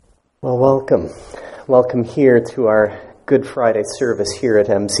Well, welcome. Welcome here to our Good Friday service here at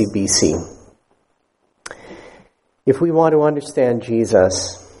MCBC. If we want to understand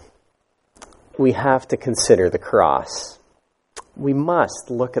Jesus, we have to consider the cross. We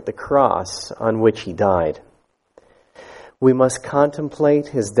must look at the cross on which he died. We must contemplate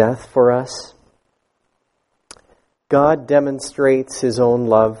his death for us. God demonstrates his own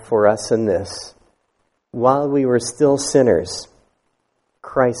love for us in this. While we were still sinners,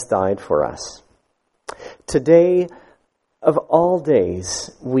 Christ died for us. Today, of all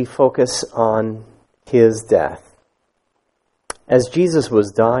days, we focus on his death. As Jesus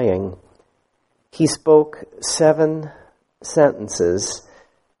was dying, he spoke 7 sentences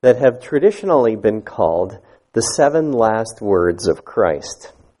that have traditionally been called the 7 last words of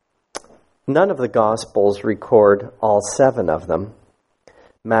Christ. None of the Gospels record all 7 of them.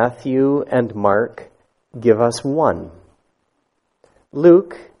 Matthew and Mark give us 1.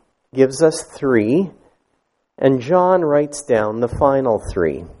 Luke gives us 3, and John writes down the final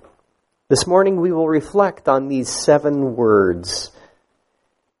 3. This morning we will reflect on these 7 words,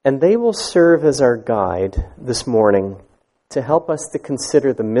 and they will serve as our guide this morning to help us to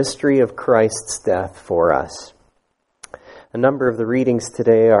consider the mystery of Christ's death for us. A number of the readings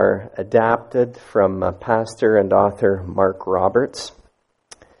today are adapted from pastor and author Mark Roberts.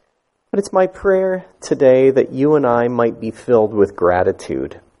 But it's my prayer today that you and I might be filled with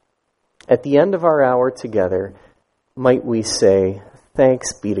gratitude. At the end of our hour together, might we say,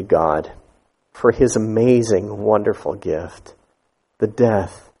 thanks be to God for his amazing, wonderful gift, the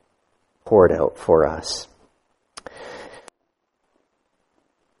death poured out for us.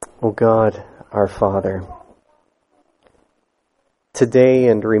 O God, our Father, today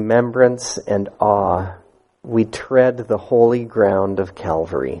in remembrance and awe, we tread the holy ground of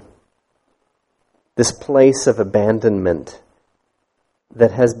Calvary. This place of abandonment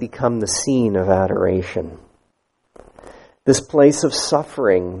that has become the scene of adoration. This place of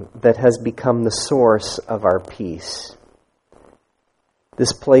suffering that has become the source of our peace.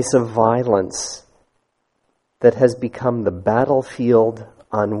 This place of violence that has become the battlefield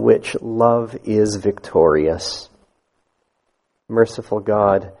on which love is victorious. Merciful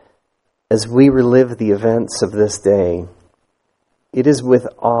God, as we relive the events of this day, it is with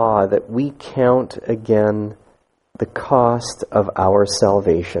awe that we count again the cost of our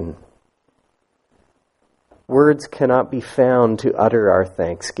salvation. Words cannot be found to utter our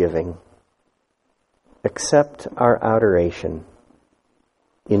thanksgiving. Accept our adoration.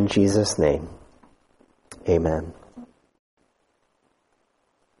 In Jesus' name, amen.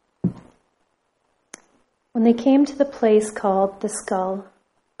 When they came to the place called the Skull,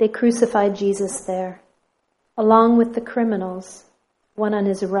 they crucified Jesus there, along with the criminals, one on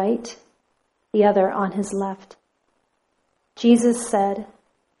his right, the other on his left. Jesus said,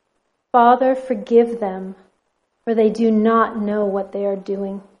 "Father, forgive them, for they do not know what they are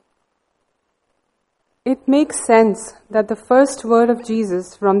doing." It makes sense that the first word of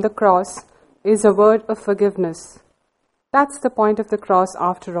Jesus from the cross is a word of forgiveness. That's the point of the cross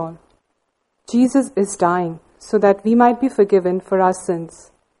after all. Jesus is dying so that we might be forgiven for our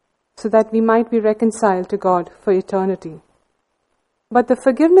sins, so that we might be reconciled to God for eternity. But the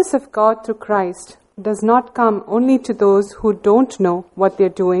forgiveness of God through Christ does not come only to those who don't know what they're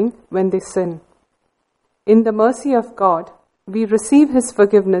doing when they sin. In the mercy of God, we receive his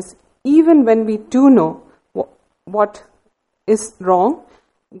forgiveness even when we do know what is wrong.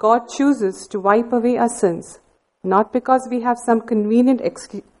 God chooses to wipe away our sins, not because we have some convenient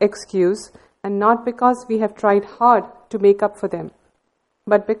excuse and not because we have tried hard to make up for them,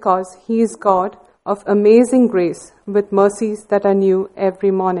 but because he is God of amazing grace with mercies that are new every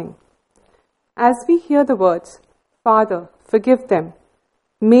morning. As we hear the words, "Father, forgive them,"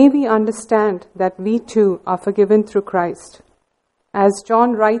 may we understand that we too are forgiven through Christ. As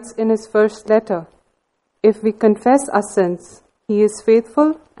John writes in his first letter, if we confess our sins, he is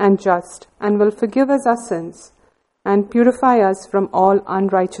faithful and just and will forgive us our sins and purify us from all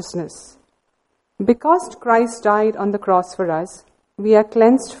unrighteousness. Because Christ died on the cross for us, we are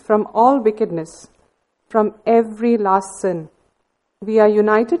cleansed from all wickedness, from every last sin. We are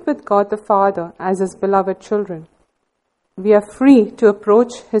united with God the Father as his beloved children. We are free to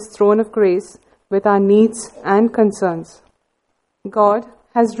approach his throne of grace with our needs and concerns. God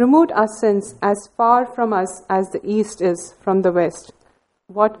has removed our sins as far from us as the east is from the west.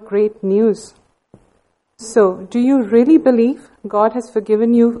 What great news! So, do you really believe God has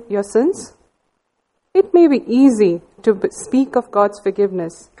forgiven you your sins? It may be easy to speak of God's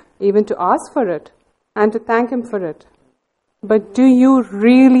forgiveness, even to ask for it, and to thank him for it. But do you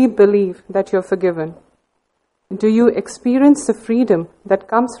really believe that you're forgiven? Do you experience the freedom that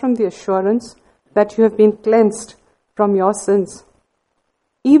comes from the assurance that you have been cleansed from your sins?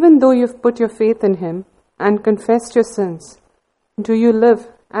 Even though you've put your faith in Him and confessed your sins, do you live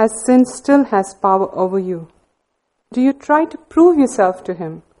as sin still has power over you? Do you try to prove yourself to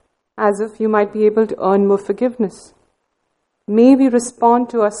Him as if you might be able to earn more forgiveness? May we respond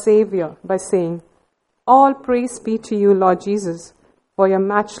to our Savior by saying, "All praise be to you, Lord Jesus, for your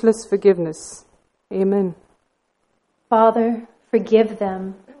matchless forgiveness." Amen. Father, forgive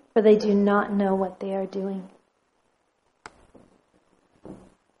them, for they do not know what they are doing.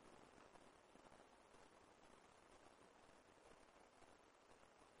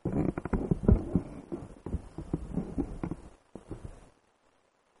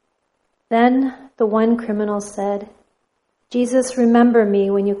 Then the one criminal said, "Jesus, remember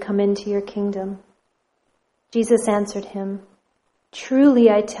me when you come into your kingdom." Jesus answered him, "Truly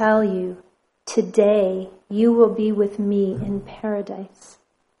I tell you, today you will be with me in paradise."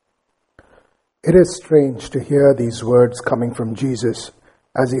 It is strange to hear these words coming from Jesus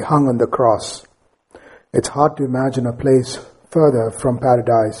as He hung on the cross. It's hard to imagine a place further from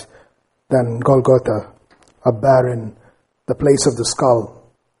paradise than Golgotha, a barren, the place of the skull,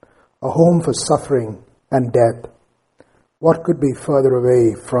 a home for suffering and death. What could be further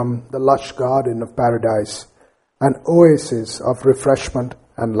away from the lush garden of paradise, an oasis of refreshment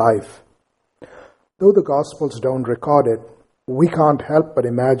and life? Though the Gospels don't record it, we can't help but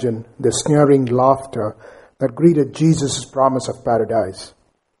imagine the sneering laughter that greeted Jesus' promise of paradise.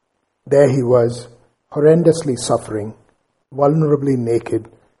 There He was, horrendously suffering, vulnerably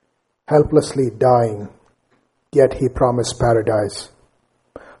naked, helplessly dying, yet He promised paradise.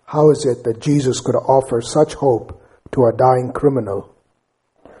 How is it that Jesus could offer such hope to a dying criminal?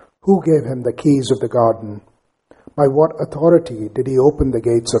 Who gave Him the keys of the garden? By what authority did He open the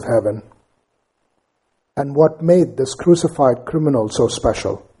gates of heaven? And what made this crucified criminal so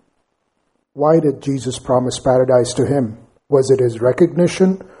special? Why did Jesus promise paradise to him? Was it His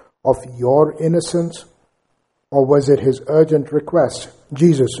recognition of your innocence? Or was it His urgent request,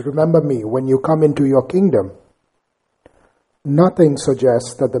 "Jesus, remember me when you come into your kingdom"? Nothing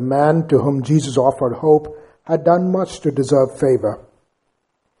suggests that the man to whom Jesus offered hope had done much to deserve favor.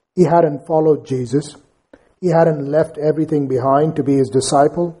 He hadn't followed Jesus. He hadn't left everything behind to be His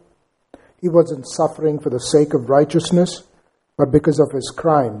disciple. He wasn't suffering for the sake of righteousness, but because of his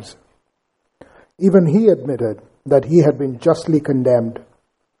crimes. Even he admitted that he had been justly condemned.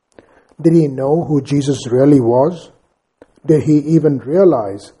 Did he know who Jesus really was? Did he even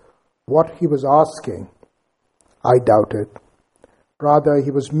realize what he was asking? I doubt it. Rather, he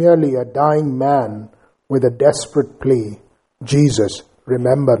was merely a dying man with a desperate plea, "Jesus,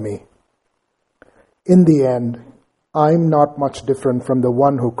 remember me." In the end, I'm not much different from the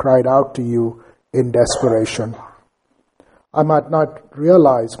one who cried out to you in desperation. I might not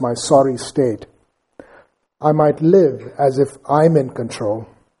realize my sorry state. I might live as if I'm in control.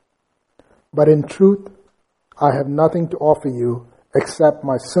 But in truth, I have nothing to offer you except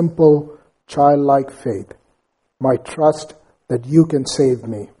my simple, childlike faith, my trust that you can save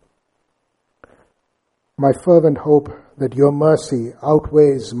me, my fervent hope that your mercy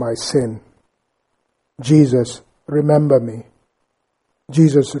outweighs my sin. Jesus, remember me.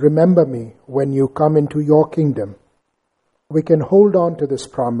 Jesus, remember me when you come into your kingdom. We can hold on to this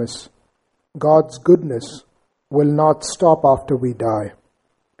promise. God's goodness will not stop after we die,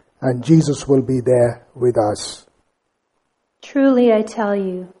 and Jesus will be there with us. Truly I tell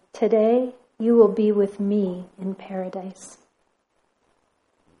you, today you will be with me in paradise.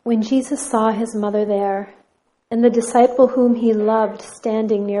 When Jesus saw his mother there, and the disciple whom he loved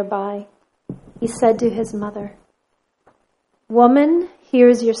standing nearby, he said to his mother, "Woman, here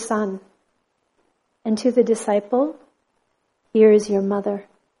is your son." And to the disciple, "Here is your mother."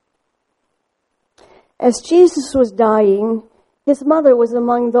 As Jesus was dying, his mother was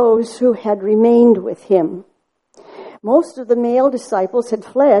among those who had remained with him. Most of the male disciples had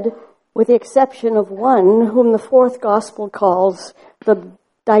fled, with the exception of one whom the fourth gospel calls the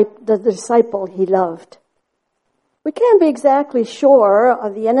disciple he loved. We can't be exactly sure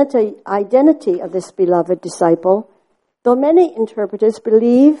of the identity of this beloved disciple, though many interpreters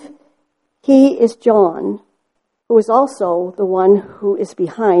believe he is John, who is also the one who is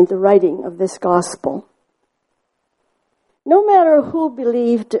behind the writing of this gospel. No matter who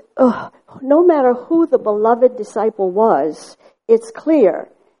the beloved disciple was, it's clear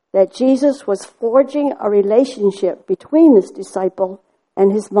that Jesus was forging a relationship between this disciple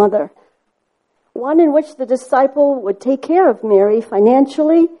and his mother, one in which the disciple would take care of Mary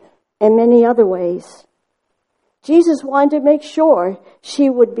financially and many other ways. Jesus wanted to make sure she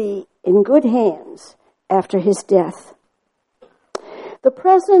would be in good hands after his death. The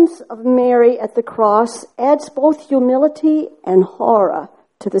presence of Mary at the cross adds both humility and horror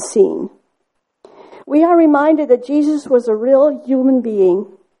to the scene. We are reminded that Jesus was a real human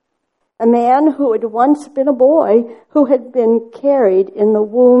being, a man who had once been a boy who had been carried in the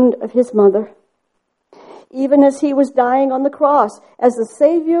womb of his mother. Even as he was dying on the cross as the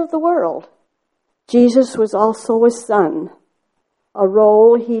Savior of the world, Jesus was also a son, a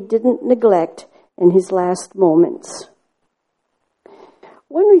role he didn't neglect in his last moments.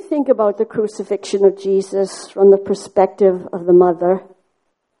 When we think about the crucifixion of Jesus from the perspective of the mother,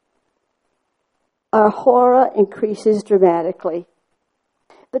 our horror increases dramatically.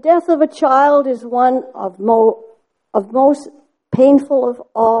 The death of a child is one of most painful of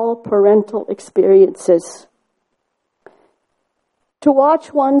all parental experiences. To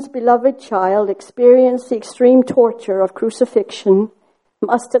watch one's beloved child experience the extreme torture of crucifixion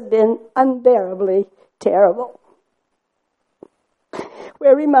must have been unbearably terrible.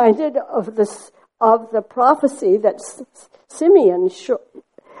 We're reminded of the prophecy that Simeon.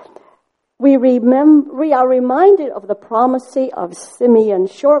 We are reminded of the prophecy of Simeon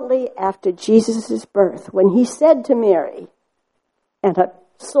shortly after Jesus' birth, when he said to Mary, "And a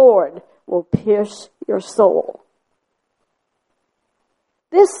sword will pierce your soul."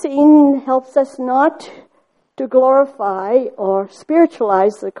 This scene helps us not to glorify or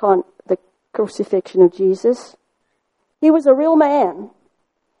spiritualize the crucifixion of Jesus. He was a real man,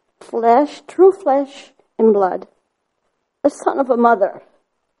 flesh, true flesh and blood, the son of a mother,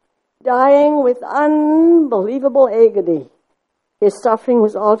 dying with unbelievable agony. His suffering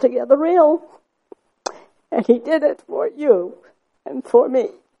was altogether real, and he did it for you and for me.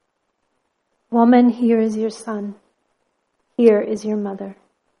 Woman, here is your son. Here is your mother.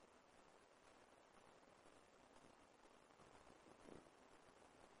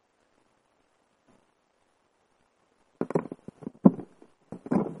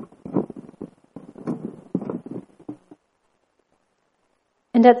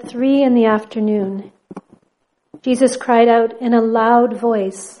 And at 3 p.m, Jesus cried out in a loud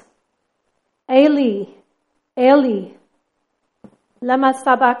voice, "Eli, Eli, lama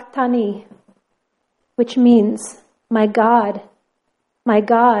sabachthani," which means, my God,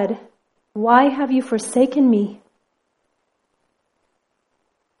 why have you forsaken me?"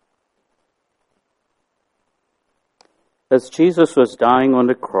 As Jesus was dying on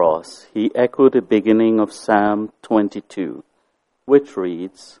the cross, he echoed the beginning of Psalm 22. Which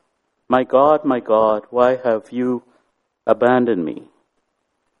reads, my God, why have you abandoned me?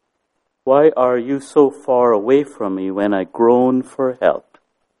 Why are you so far away from me when I groan for help?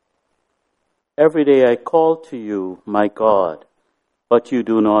 Every day I call to you, my God, but you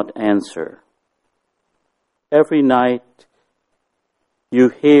do not answer. Every night you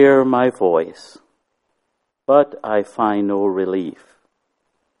hear my voice, but I find no relief.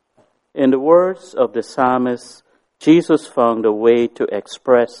 In the words of the psalmist, Jesus found a way to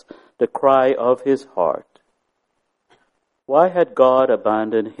express the cry of his heart. Why had God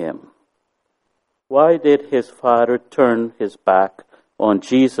abandoned him? Why did his Father turn his back on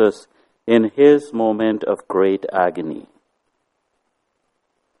Jesus in his moment of great agony?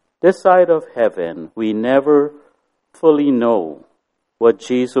 This side of heaven, we never fully know what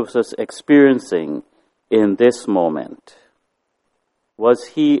Jesus was experiencing in this moment.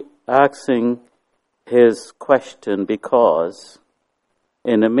 Was he asking his question because,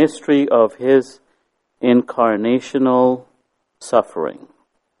 in the mystery of his incarnational suffering,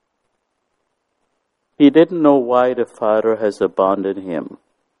 he didn't know why the Father has abandoned him?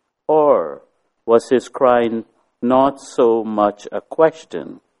 Or was his cry not so much a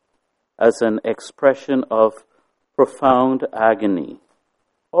question as an expression of profound agony?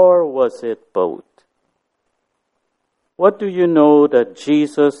 Or was it both? What do you know that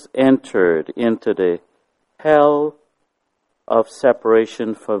Jesus entered into the hell of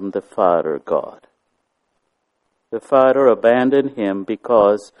separation from the Father God? The Father abandoned him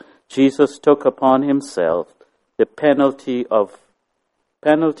because Jesus took upon himself the penalty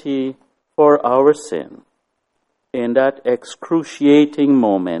for our sin. In that excruciating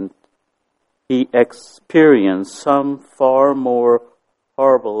moment, he experienced some far more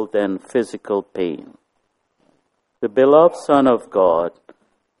horrible than physical pain. The beloved Son of God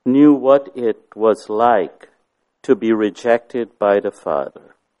knew what it was like to be rejected by the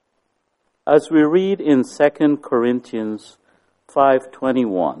Father. As we read in 2 Corinthians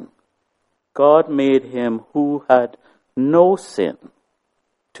 5:21, God made him who had no sin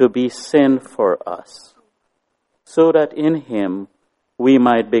to be sin for us, so that in him we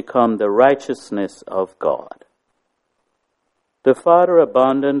might become the righteousness of God. The Father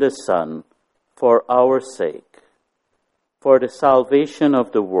abandoned the Son for our sake, for the salvation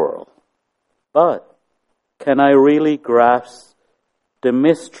of the world. But can I really grasp the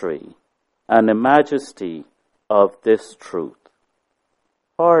mystery and the majesty of this truth?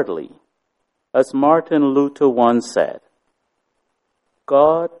 Hardly. As Martin Luther once said,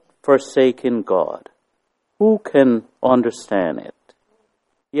 God forsaken God, who can understand it?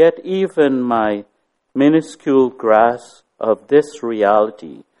 Yet even my minuscule grasp of this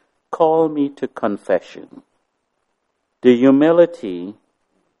reality call me to confession, the humility,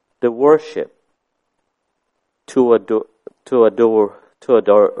 the worship, to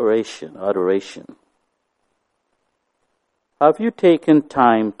adoration. Have you taken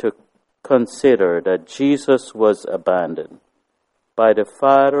time to consider that Jesus was abandoned by the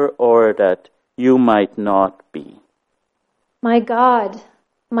Father, or that you might not be?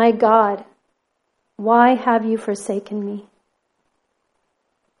 my God, why have you forsaken me?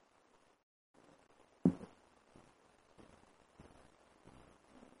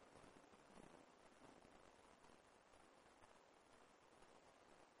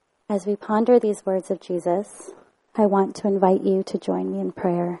 As we ponder these words of Jesus, I want to invite you to join me in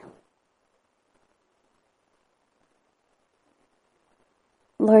prayer.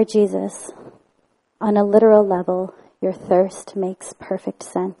 Lord Jesus, on a literal level, your thirst makes perfect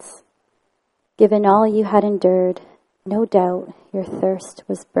sense. Given all you had endured, no doubt your thirst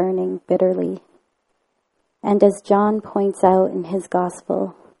was burning bitterly. And as John points out in his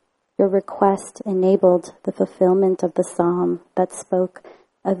gospel, your request enabled the fulfillment of the psalm that spoke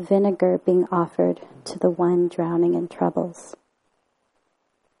of vinegar being offered to the one drowning in troubles.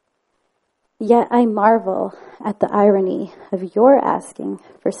 Yet I marvel at the irony of your asking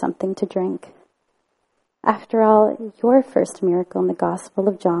for something to drink. After all, your first miracle in the Gospel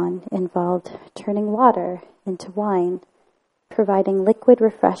of John involved turning water into wine, providing liquid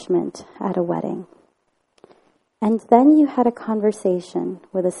refreshment at a wedding. And then you had a conversation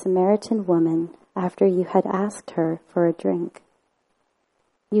with a Samaritan woman after you had asked her for a drink.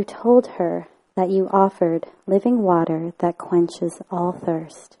 You told her that you offered living water that quenches all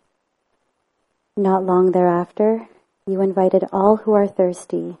thirst. Not long thereafter, you invited all who are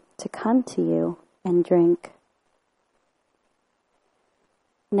thirsty to come to you and drink.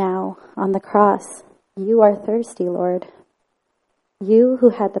 Now, on the cross, you are thirsty, Lord. You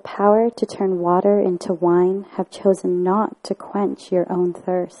who had the power to turn water into wine have chosen not to quench your own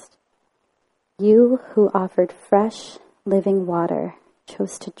thirst. You who offered fresh, living water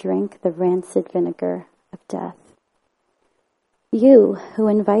chose to drink the rancid vinegar of death. You who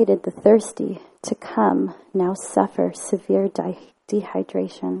invited the thirsty to come now suffer severe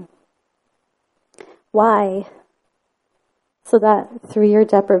dehydration. Why? So that through your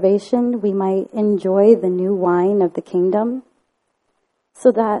deprivation we might enjoy the new wine of the kingdom?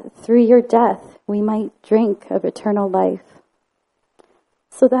 So that through your death we might drink of eternal life?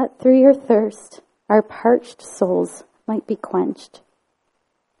 So that through your thirst our parched souls might be quenched?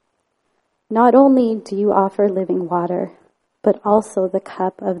 Not only do you offer living water, but also the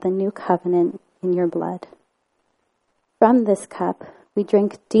cup of the new covenant in your blood. From this cup, we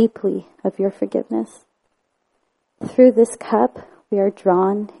drink deeply of your forgiveness. Through this cup, we are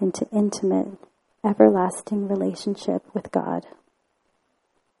drawn into intimate, everlasting relationship with God.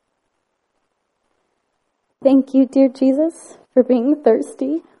 Thank you, dear Jesus, for being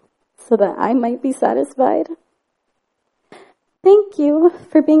thirsty so that I might be satisfied. Thank you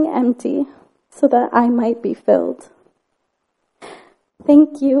for being empty so that I might be filled.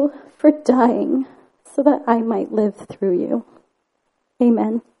 Thank you for dying so that I might live through you.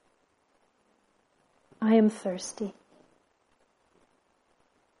 Amen. I am thirsty.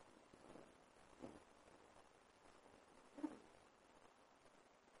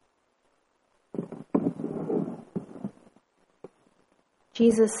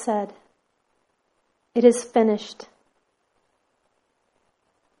 Jesus said, "It is finished."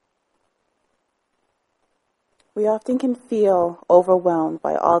 We often can feel overwhelmed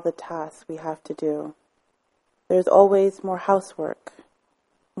by all the tasks we have to do. There's always more housework,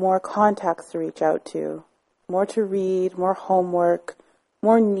 more contacts to reach out to, more to read, more homework,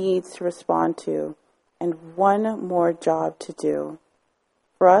 more needs to respond to, and one more job to do.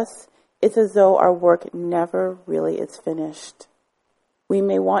 For us, it's as though our work never really is finished. We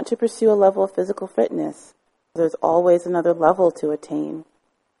may want to pursue a level of physical fitness, but there's always another level to attain.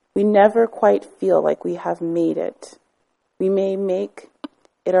 We never quite feel like we have made it. We may make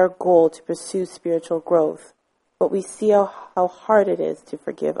it our goal to pursue spiritual growth, but we see how hard it is to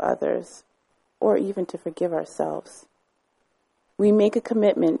forgive others, or even to forgive ourselves. We make a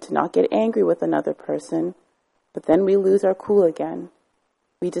commitment to not get angry with another person, but then we lose our cool again.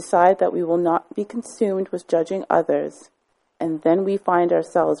 We decide that we will not be consumed with judging others, and then we find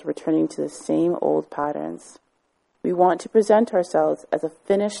ourselves returning to the same old patterns. We want to present ourselves as a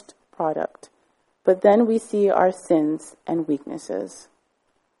finished product, but then we see our sins and weaknesses.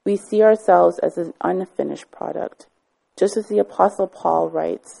 We see ourselves as an unfinished product, just as the Apostle Paul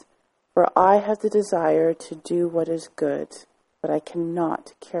writes, "For I have the desire to do what is good, but I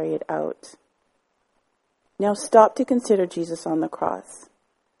cannot carry it out." Now stop to consider Jesus on the cross.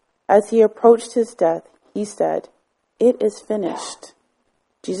 As he approached his death, he said, "It is finished."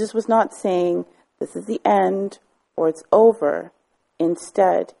 Jesus was not saying, "This is the end," or "It's over."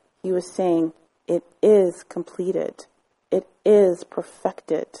 Instead, he was saying, "It is completed. It is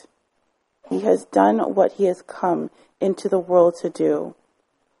perfected." He has done what he has come into the world to do.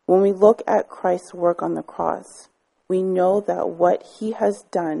 When we look at Christ's work on the cross, we know that what he has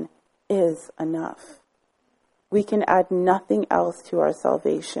done is enough. We can add nothing else to our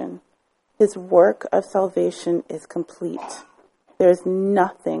salvation. His work of salvation is complete. There is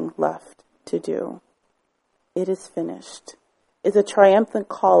nothing left to do. It is finished. It's a triumphant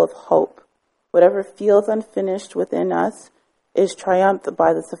call of hope. Whatever feels unfinished within us is triumphed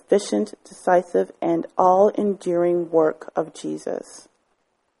by the sufficient, decisive, and all-enduring work of Jesus.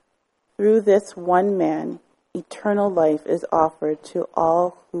 Through this one man, eternal life is offered to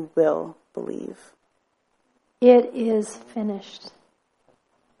all who will believe. It is finished.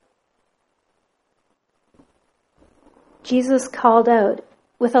 Jesus called out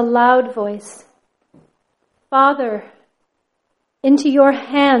with a loud voice, "Father, into your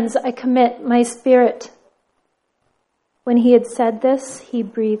hands I commit my spirit." When he had said this, he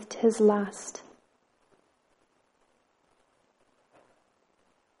breathed his last.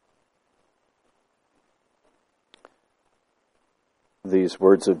 These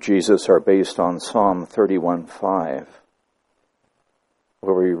words of Jesus are based on Psalm 31:5,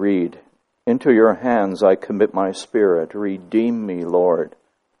 where we read, "Into your hands I commit my spirit. Redeem me, Lord,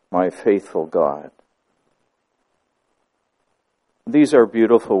 my faithful God." These are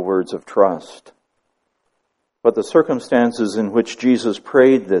beautiful words of trust. But the circumstances in which Jesus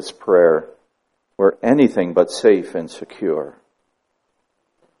prayed this prayer were anything but safe and secure.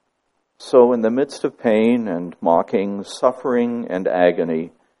 So in the midst of pain and mocking, suffering and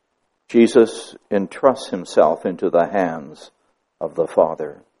agony, Jesus entrusts himself into the hands of the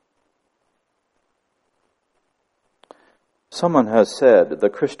Father. Someone has said the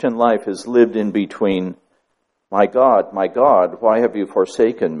Christian life is lived in between, my God, why have you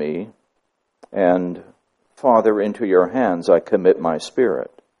forsaken me?" and "Father, into your hands I commit my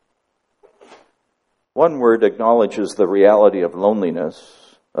spirit." One word acknowledges the reality of loneliness,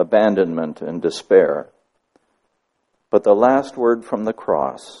 abandonment, and despair. But the last word from the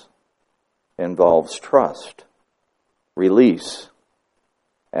cross involves trust, release,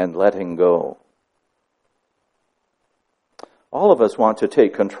 and letting go. All of us want to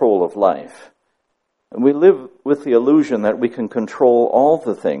take control of life. And we live with the illusion that we can control all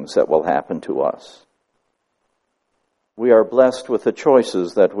the things that will happen to us. We are blessed with the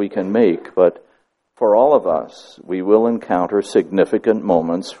choices that we can make, but for all of us, we will encounter significant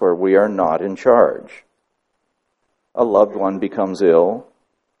moments where we are not in charge. A loved one becomes ill.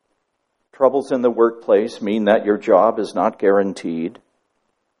 Troubles in the workplace mean that your job is not guaranteed.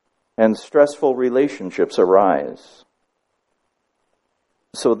 And stressful relationships arise.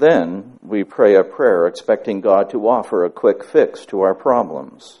 So then, we pray a prayer expecting God to offer a quick fix to our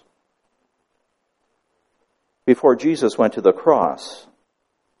problems. Before Jesus went to the cross,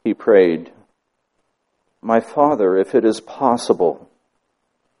 he prayed, "My Father, if it is possible,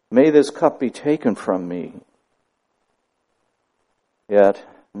 may this cup be taken from me. Yet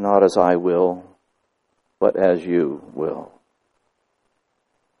not as I will, but as you will."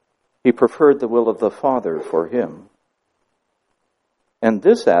 He preferred the will of the Father for him. And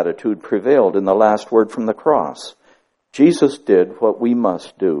this attitude prevailed in the last word from the cross. Jesus did what we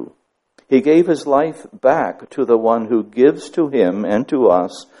must do. He gave his life back to the one who gives to him and to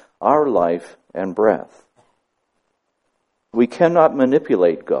us our life and breath. We cannot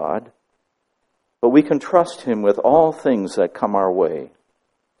manipulate God, but we can trust him with all things that come our way.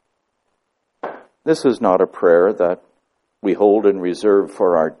 This is not a prayer that we hold in reserve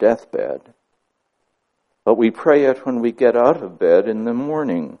for our deathbed, but we pray it when we get out of bed in the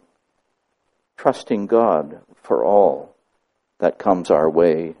morning, trusting God for all that comes our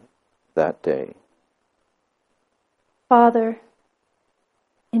way that day. Father,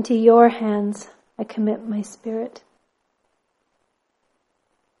 into your hands I commit my spirit.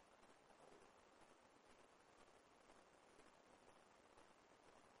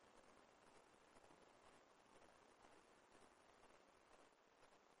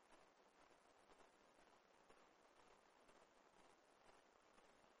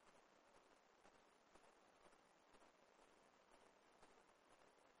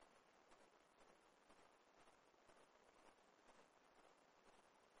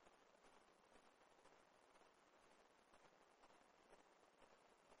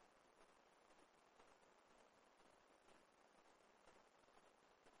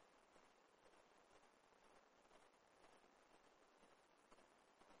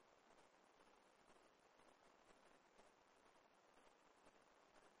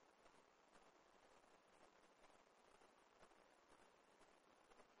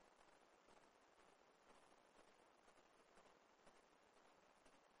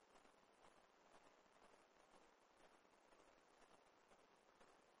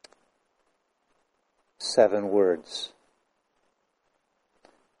 7 words.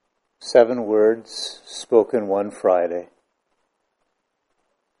 7 words spoken one Friday.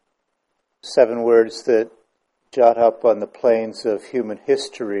 7 words that jot up on the plains of human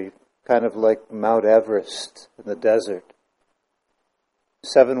history, kind of like Mount Everest in the desert.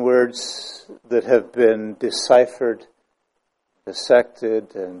 7 words that have been deciphered,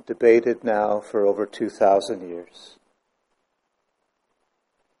 dissected, and debated now for over 2,000 years.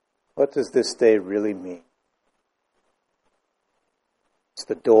 What does this day really mean? It's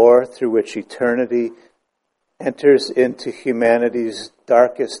the door through which eternity enters into humanity's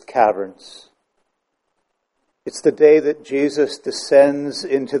darkest caverns. It's the day that Jesus descends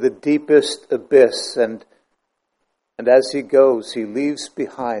into the deepest abyss, and as he goes, he leaves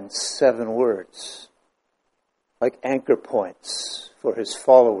behind 7 words, like anchor points for his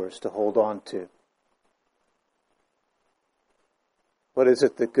followers to hold on to. What is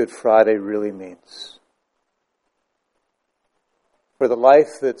it that Good Friday really means? For the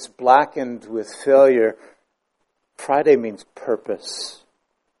life that's blackened with failure, Friday means purpose.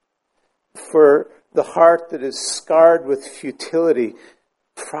 For the heart that is scarred with futility,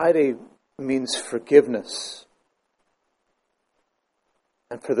 Friday means forgiveness.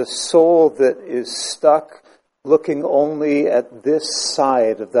 And for the soul that is stuck looking only at this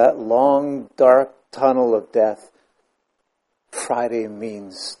side of that long, dark tunnel of death, Friday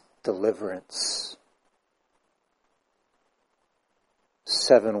means deliverance.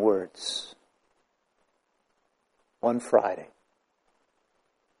 7 words. One Friday.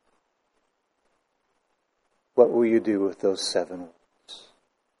 What will you do with those 7 words?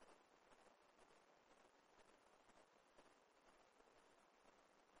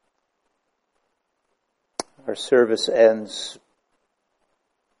 Our service ends,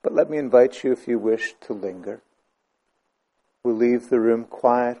 but let me invite you, if you wish, to linger. We'll leave the room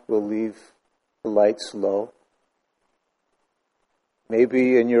quiet. We'll leave the lights low.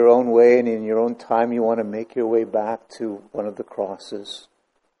 Maybe in your own way and in your own time you want to make your way back to one of the crosses.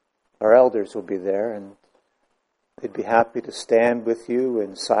 Our elders will be there, and they'd be happy to stand with you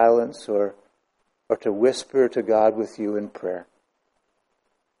in silence or to whisper to God with you in prayer.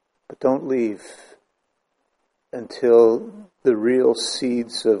 But don't leave until the real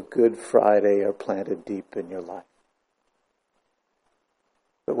seeds of Good Friday are planted deep in your life.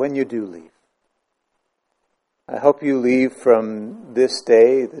 But when you do leave, I hope you leave from this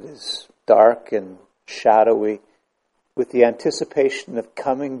day that is dark and shadowy with the anticipation of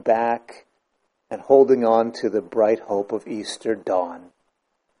coming back and holding on to the bright hope of Easter dawn,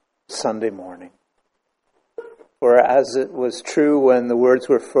 Sunday morning. For as it was true when the words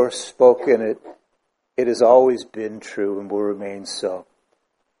were first spoken, it has always been true and will remain so.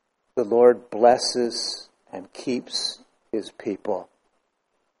 The Lord blesses and keeps his people.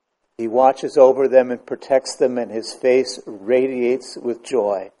 He watches over them and protects them, and his face radiates with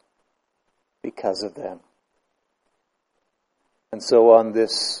joy because of them. And so on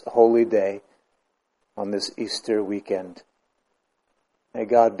this holy day, on this Easter weekend, may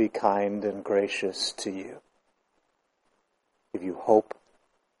God be kind and gracious to you, give you hope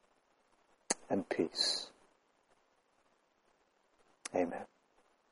and peace. Amen.